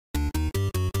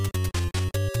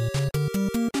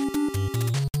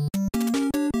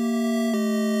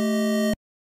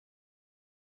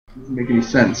Doesn't make any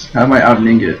sense. How am I out an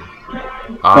ingot?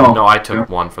 No, I took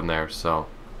one from there, so.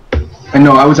 I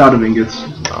know, I was out of ingots.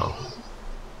 Oh.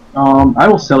 I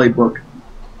will sell a book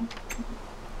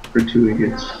for 2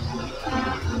 ingots.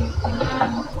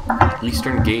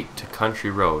 Eastern Gate to Country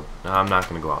Road. No, I'm not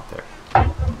going to go out there.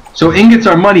 So ingots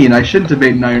are money, and I shouldn't have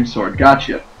made an iron sword.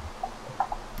 Gotcha.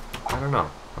 I don't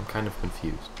know. I'm kind of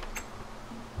confused.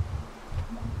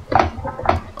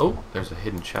 Oh, there's a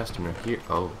hidden chest in here.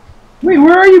 Oh. Wait,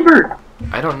 where are you, Bert?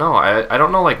 I don't know. I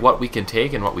don't know like what we can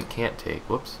take and what we can't take.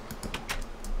 Whoops.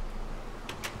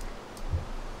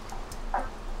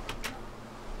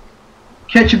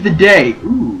 Catch of the day.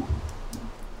 Ooh.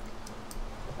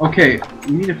 Okay,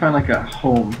 we need to find like a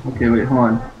home. Okay, wait, hold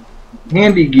on.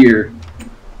 Handy gear.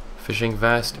 Fishing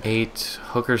vest, 8.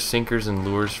 Hookers, sinkers, and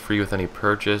lures free with any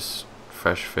purchase.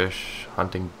 Fresh fish,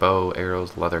 hunting bow,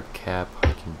 arrows, leather cap,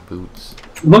 hiking boots.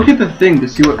 Look at the thing to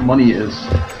see what money is.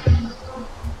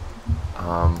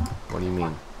 What do you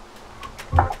mean?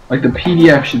 Like the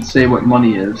PDF should say what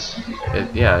money is.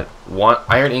 Yeah,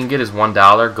 iron ingot is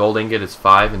 $1, gold ingot is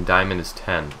 5, and diamond is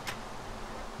 10.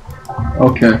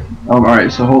 Okay.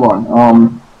 Alright, so hold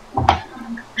on.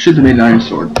 Should have made an iron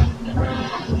sword.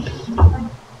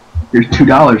 There's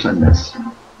 $2 on this.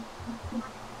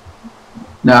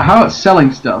 Now, how about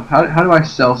selling stuff? How do I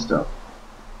sell stuff?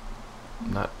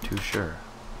 I'm not too sure.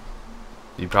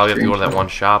 You probably have to go to that one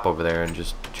shop over there and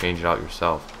just change it out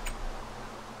yourself.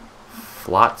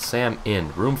 Flotsam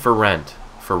Inn. Room for rent.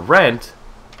 For rent?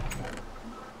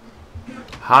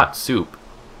 Hot soup.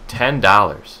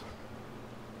 $10.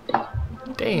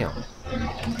 Damn.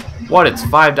 What, it's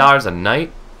 $5 a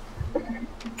night?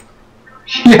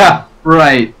 Yeah,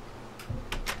 right.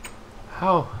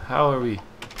 How are we?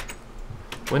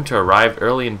 Winter arrived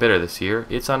early and bitter this year.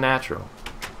 It's unnatural.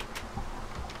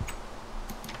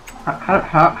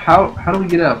 How do we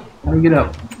get up? How do we get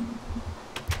up?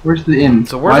 Where's the inn?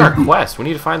 So where's our quest? We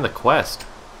need to find the quest.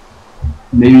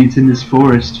 Maybe it's in this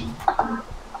forest.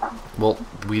 Well,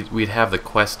 we'd have the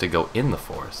quest to go in the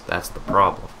forest. That's the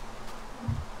problem.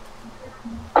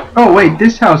 Oh wait,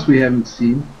 this house we haven't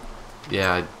seen.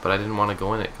 Yeah, but I didn't want to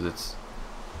go in it because it's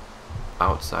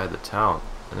outside the town.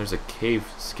 And there's a cave,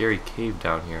 scary cave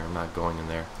down here. I'm not going in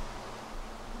there.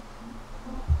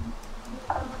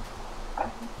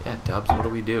 Yeah, Dubs, what do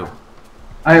we do?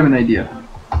 I have an idea.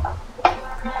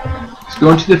 Let's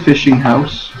go into the fishing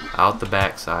house. Out the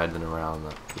backside and around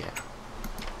the...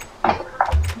 yeah.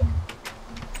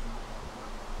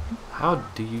 How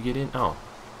do you get in? Oh.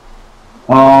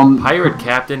 Pirate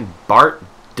Captain Bart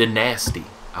Dynasty.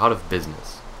 Out of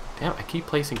business. Damn, I keep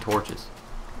placing torches.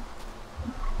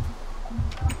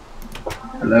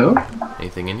 Hello?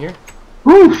 Anything in here?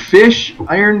 Ooh, fish,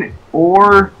 iron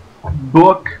ore,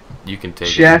 book, You can take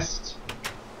chest,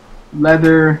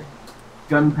 leather,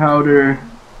 gunpowder,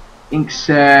 ink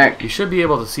sac. it. You should be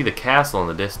able to see the castle in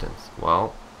the distance.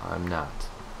 Well, I'm not.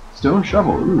 Stone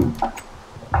shovel, ooh.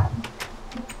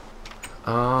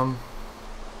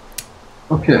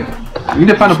 Okay, we need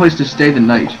to find a place to stay the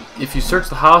night. If you search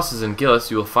the houses in Gillis,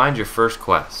 you will find your first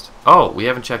quest. Oh, we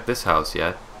haven't checked this house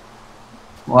yet.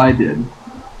 Well, I did.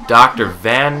 Dr.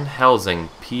 Van Helsing,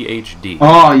 Ph.D.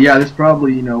 Oh, yeah, that's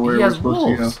probably, you know, where He we're has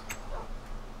supposed wolves. to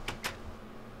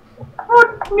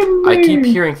go. I keep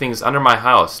hearing things under my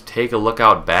house. Take a look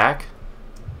out back.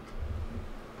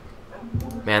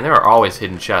 Man, there are always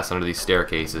hidden chests under these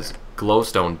staircases.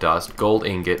 Glowstone dust, gold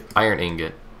ingot, iron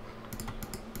ingot.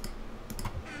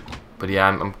 But yeah,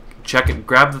 I'm checking.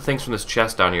 Grab the things from this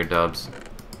chest down here, Dubs.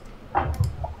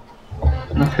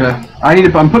 Okay,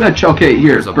 I'm putting a okay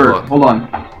here, There's a Bert, book. hold on.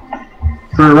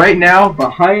 For right now,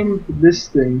 behind this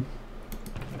thing,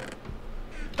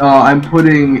 I'm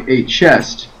putting a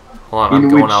chest. Hold on, I'm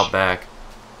going out back.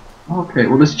 Okay,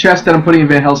 well this chest that I'm putting in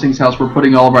Van Helsing's house, we're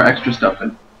putting all of our extra stuff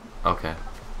in. Okay.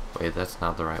 Wait, that's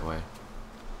not the right way.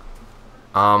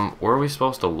 Where are we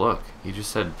supposed to look? You just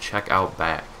said check out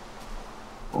back.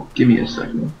 Well, give me a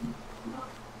second.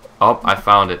 Oh, I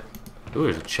found it. Ooh,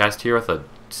 there's a chest here with a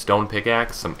stone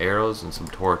pickaxe, some arrows, and some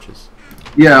torches.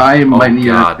 Yeah, I might need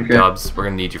God, it. Okay. Dubs, we're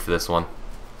gonna need you for this one.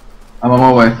 I'm on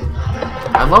my way.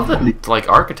 I love the like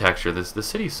architecture. The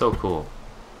city's so cool.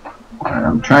 Alright,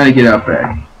 I'm trying to get out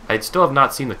back. I still have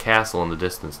not seen the castle in the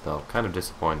distance though. Kind of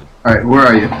disappointed. Alright, where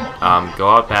are you? Go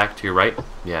out back to your right.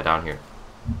 Yeah, down here.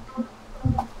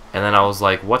 And then I was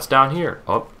like, what's down here?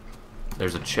 Oh,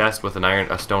 there's a chest with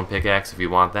a stone pickaxe if you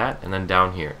want that, and then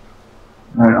down here.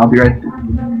 Alright, I'll be right there.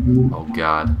 Oh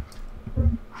God,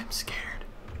 I'm scared.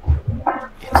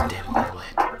 It's dimly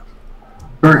lit.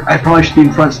 Bert, I probably should be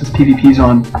in front since PvP's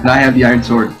on, and I have the iron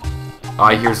sword. Oh,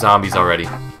 I hear zombies already.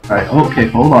 Alright, okay,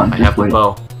 hold on. I have the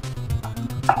bow.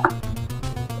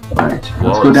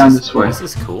 Let's go down this way. This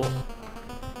is cool.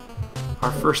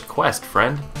 Our first quest,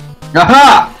 friend.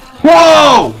 Aha!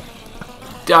 Whoa!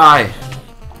 Die.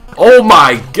 Oh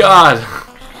my god!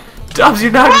 Dubs,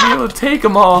 you're not gonna be able to take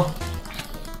them all.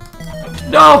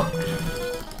 No!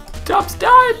 Dubs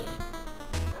died!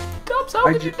 Dubs,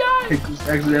 how did you die? I just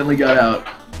accidentally got out.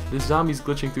 This zombie's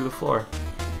glitching through the floor.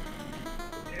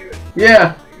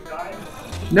 Yeah.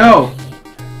 No.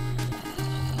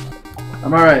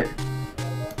 I'm alright.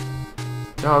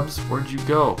 Dubs, where'd you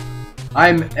go?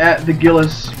 I'm at the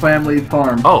Gillis family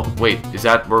farm. Oh, wait, is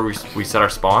that where we set our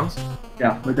spawns?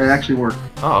 Yeah, but that actually worked.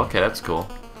 Oh, okay, that's cool.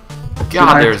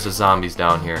 God, there's the zombies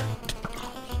down here.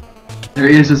 There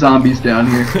is a zombies down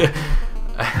here.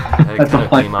 That kind of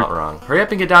came out wrong. Hurry up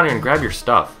and get down here and grab your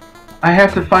stuff. I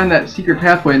have to find that secret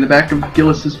pathway in the back of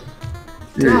Gillis's...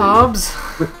 Dubs!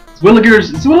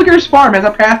 Williger's farm has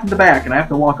a path in the back, and I have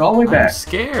to walk all the way back. I'm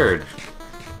scared.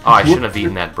 Oh, I shouldn't have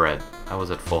eaten that bread. I was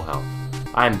at full health.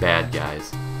 I'm bad,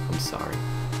 guys. I'm sorry.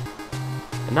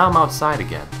 And now I'm outside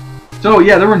again. So,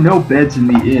 yeah, there were no beds in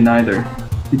the inn either.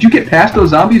 Did you get past those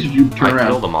zombies, or did you turn around? I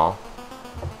killed them all.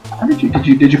 How did you?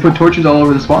 Did you put torches all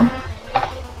over the spawn?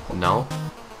 No.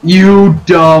 You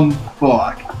dumb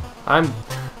fuck. I'm...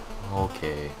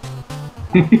 okay.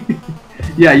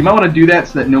 Yeah, you might want to do that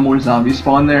so that no more zombies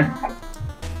spawn there.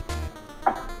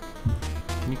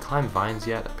 Can you climb vines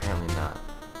yet? Apparently not.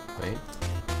 Wait.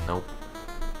 Nope.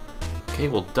 Okay,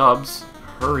 well, Dubs,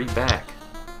 hurry back.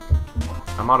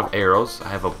 I'm out of arrows. I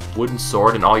have a wooden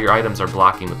sword, and all your items are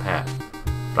blocking the path.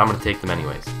 But I'm gonna take them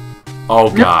anyways.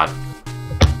 Oh god.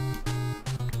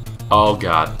 Oh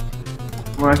god.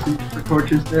 Well, I see the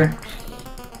torches there.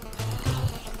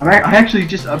 I actually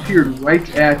just appeared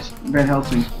right at Van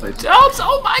Helsing's place. Dubs!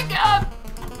 Oh my god!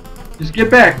 Just get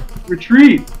back!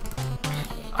 Retreat!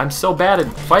 I'm so bad at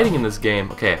fighting in this game.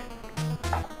 Okay.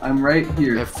 I'm right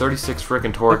here. I have 36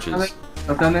 frickin' torches.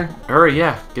 Stuff down there? Hurry,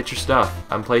 yeah. Get your stuff.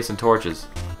 I'm placing torches.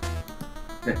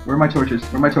 Okay, where are my torches?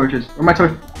 Where are my torches? Where are my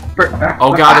torches?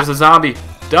 Oh god, there's a zombie!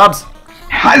 Dubs!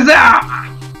 Huzzah!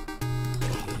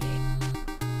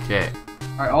 Okay.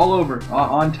 Alright, all over.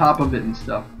 On top of it and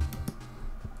stuff.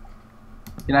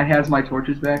 Can I have my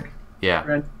torches back? Yeah.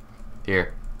 Friend?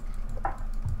 Here.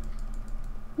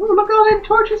 Ooh, look at all them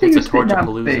torches It's you a torch on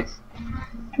palooza. space.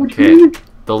 Okay.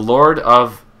 The Lord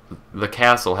of the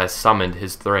castle has summoned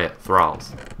his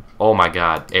thralls. Oh my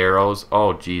god. Arrows.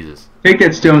 Oh Jesus. Take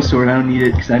that stone sword. I don't need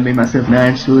it because I made myself an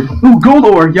iron sword. Ooh, gold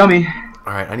ore. Yummy.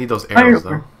 Alright, I need those arrows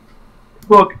though.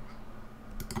 Book.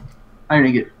 Iron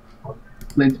ingot.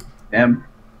 Flint. M.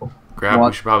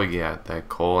 We should probably get that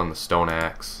coal and the stone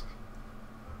axe.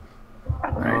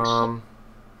 Alright.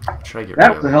 What should I get rid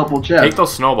That of? was a helpful chest. Take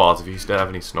those snowballs if you still have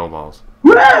any snowballs.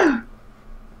 Wah!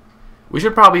 We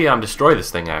should probably destroy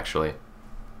this thing actually.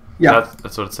 Yeah.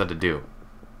 That's what it said to do.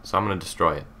 So I'm gonna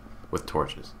destroy it with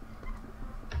torches.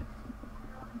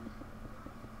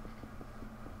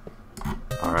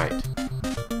 Alright.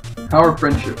 Power of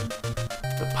friendship.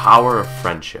 The power of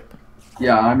friendship.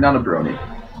 Yeah, I'm not a brony.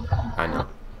 I know.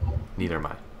 Neither am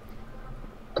I.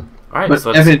 Alright, But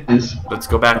so Evan is. let's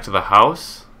go back to the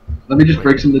house. Let me just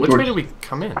break some of the Which way torches. did we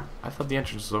come in? I thought the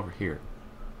entrance was over here.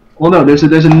 Well, no, there's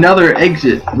another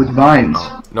exit with vines.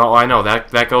 Oh. No, I know.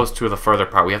 That goes to the further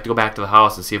part. We have to go back to the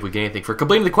house and see if we get anything for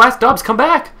completing the quest. Dubs, come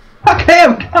back! Okay,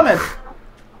 I'm coming!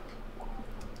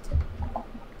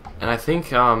 And I think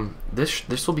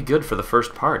this will be good for the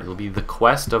first part. It'll be the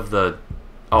quest of the...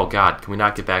 Oh god, can we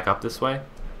not get back up this way?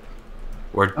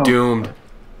 We're doomed.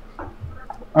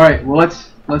 Alright, well let's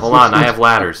Hold on, I have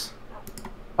ladders.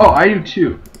 Oh, I do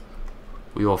too.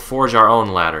 We will forge our own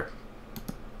ladder.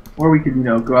 Or we could,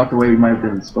 go out the way we might have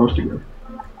been supposed to go.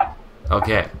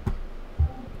 Okay.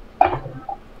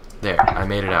 There, I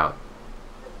made it out.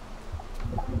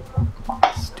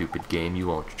 Stupid game, you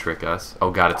won't trick us.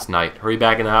 Oh god, it's night. Hurry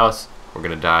back in the house. We're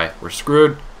gonna die. We're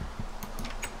screwed.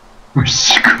 We're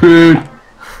screwed.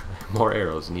 More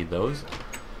arrows. Need those?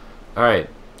 Alright.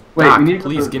 Wait, Doc, we need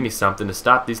please give me something to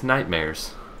stop these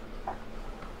nightmares.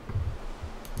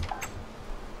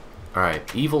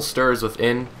 Alright. Evil stirs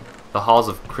within the halls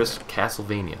of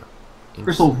Criswelvania.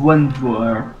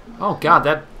 Criswelvania. Oh god,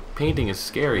 that painting is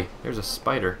scary. There's a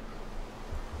spider.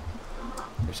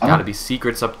 There's gotta be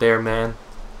secrets up there, man.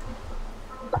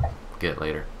 Get it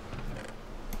later.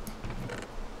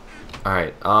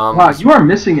 Alright, Wow, you are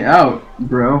missing out,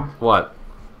 bro. What?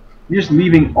 You're just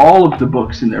leaving all of the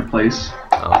books in their place.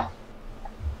 Oh.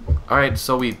 Alright,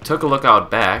 so we took a look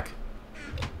out back.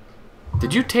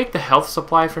 Did you take the health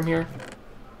supply from here?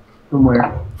 From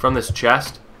where? From this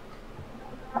chest?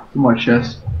 From what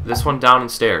chest? This one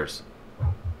downstairs.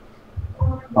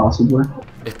 Possibly.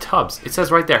 Tubs. It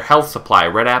says right there, health supply.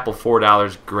 Red apple,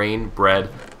 $4. Grain, bread,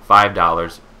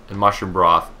 $5. And mushroom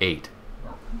broth, $8.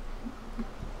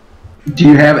 Do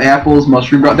you have apples,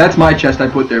 mushroom broth? That's my chest I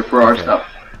put there for our stuff.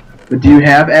 But do you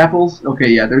have apples? Okay,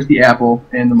 yeah, there's the apple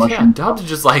and the mushroom. Yeah, Dubs is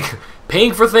just like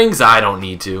paying for things I don't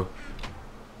need to.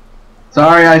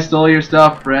 Sorry I stole your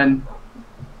stuff, friend.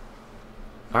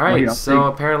 Alright, so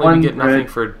apparently we get nothing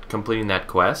for completing that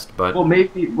quest, but... Well,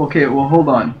 maybe... Okay, well, hold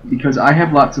on. Because I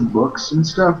have lots of books and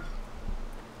stuff.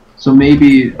 So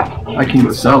maybe I can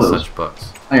go sell those such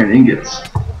books. iron ingots.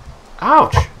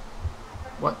 Ouch!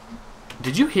 What?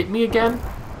 Did you hit me again?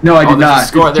 No, I did not.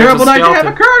 It's a terrible night to have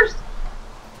a curse!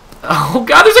 Oh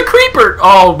god, there's a creeper!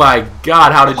 Oh my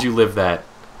god, how did you live that?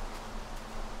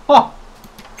 Oh.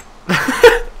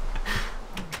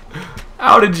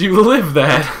 How did you live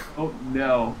that? Oh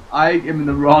no, I am in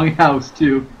the wrong house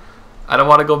too. I don't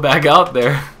want to go back out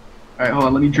there. Alright, hold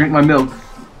on, let me drink my milk.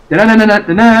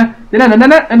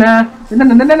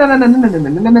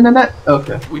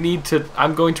 Okay. We need to...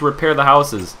 I'm going to repair the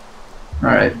houses.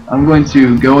 Alright, I'm going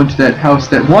to go into that house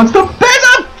that wants to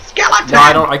piss a skeleton!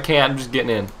 No, I can't, I'm just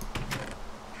getting in.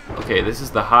 Okay, this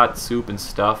is the hot soup and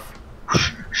stuff.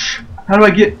 How do I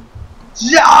get...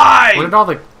 Die! Where did all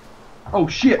the... Oh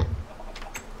shit.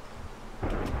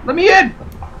 Let me in!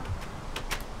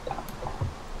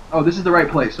 Oh, this is the right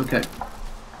place, okay.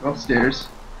 Go upstairs.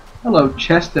 Hello,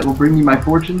 chest that will bring me my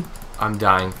fortune. I'm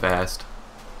dying fast.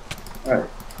 Alright.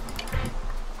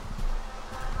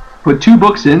 Put 2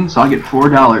 books in, so I'll get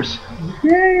 $4.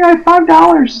 Yay, I have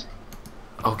 $5!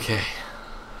 Okay.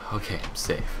 Okay, I'm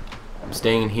safe. I'm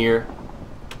staying in here.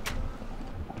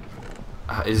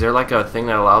 Is there like a thing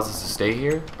that allows us to stay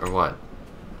here, or what?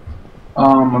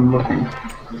 I'm looking.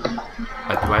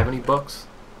 Do I have any books?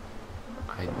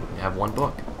 I have 1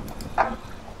 book.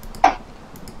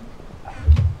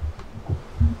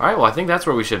 Alright, well I think that's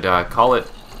where we should call it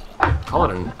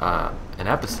an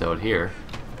episode here.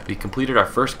 We completed our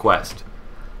first quest.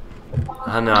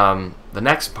 On the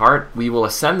next part, we will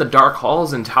ascend the dark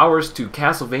halls and towers to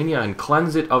Criswelvania and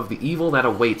cleanse it of the evil that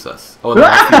awaits us. Oh,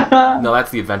 no, that's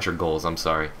the adventure goals. I'm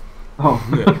sorry. Oh,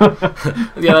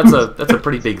 yeah, that's a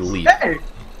pretty big leap. Hey!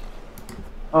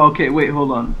 Oh, okay, wait,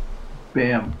 hold on.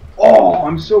 Bam. Oh,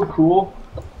 I'm so cool.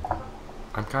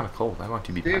 I'm kind of cold. I want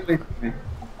to be. Stay away from me.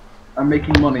 I'm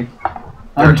making money.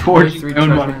 I'm forging my own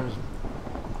money.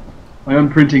 My own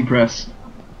printing press.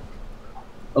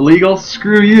 Illegal?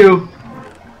 Screw you.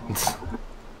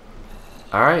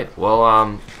 Alright, well,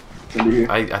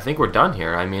 I think we're done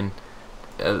here. I mean,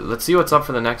 let's see what's up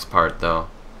for the next part, though.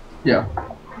 Yeah.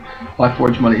 I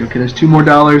forge money. Okay, there's $2 more.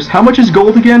 How much is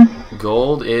gold again?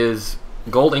 Gold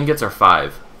ingots are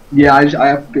 5. Yeah, I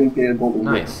have to get a gold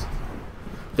ingot. Nice.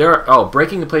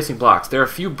 Breaking and placing blocks. There are a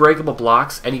few breakable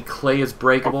blocks. Any clay is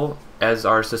breakable, as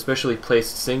are suspiciously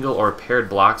placed single or paired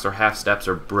blocks or half steps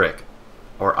or brick,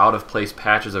 or out-of-place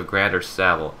patches of granite or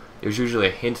saddle. There's usually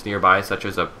a hint nearby, such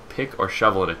as a pick or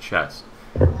shovel in a chest.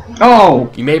 Oh!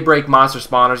 You may break monster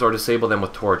spawners or disable them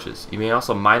with torches. You may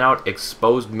also mine out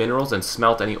exposed minerals and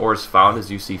smelt any ores found as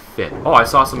you see fit. Oh, I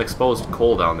saw some exposed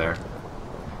coal down there.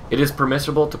 It is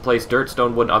permissible to place dirt,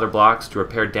 stone, wood, and other blocks to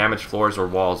repair damaged floors or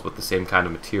walls with the same kind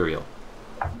of material.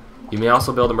 You may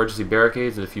also build emergency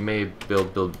barricades, and if you may,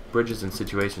 build bridges in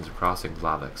situations of crossing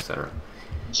lava, etc.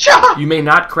 You may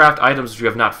not craft items which you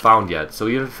have not found yet, so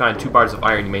even if you find 2 bars of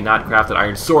iron, you may not craft an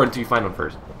iron sword until you find one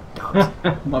first.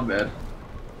 My bad.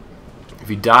 If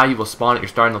you die, you will spawn at your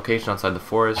starting location outside the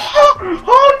forest.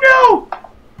 Oh no!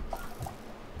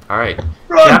 Alright.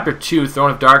 Chapter 2,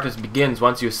 Throne of Darkness, begins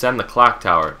once you ascend the clock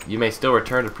tower. You may still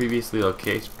return to previously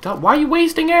location. Why are you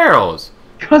wasting arrows?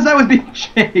 Because I was being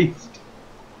chased.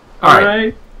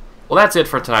 Alright. Well, that's it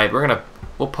for tonight.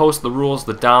 We'll post the rules,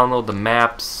 the download, the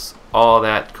maps, all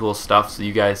that cool stuff so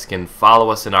you guys can follow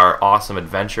us in our awesome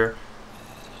adventure.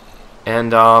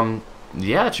 And,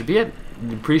 yeah, that should be it.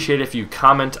 We'd appreciate it if you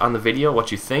comment on the video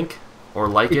what you think, or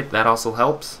like it. That also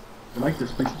helps. If you like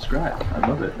this, please subscribe. I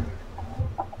love it.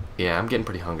 Yeah, I'm getting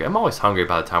pretty hungry. I'm always hungry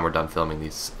by the time we're done filming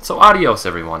these. So adios,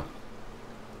 everyone.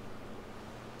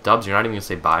 Dubs, you're not even going to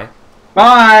say bye?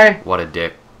 Bye! What a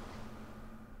dick.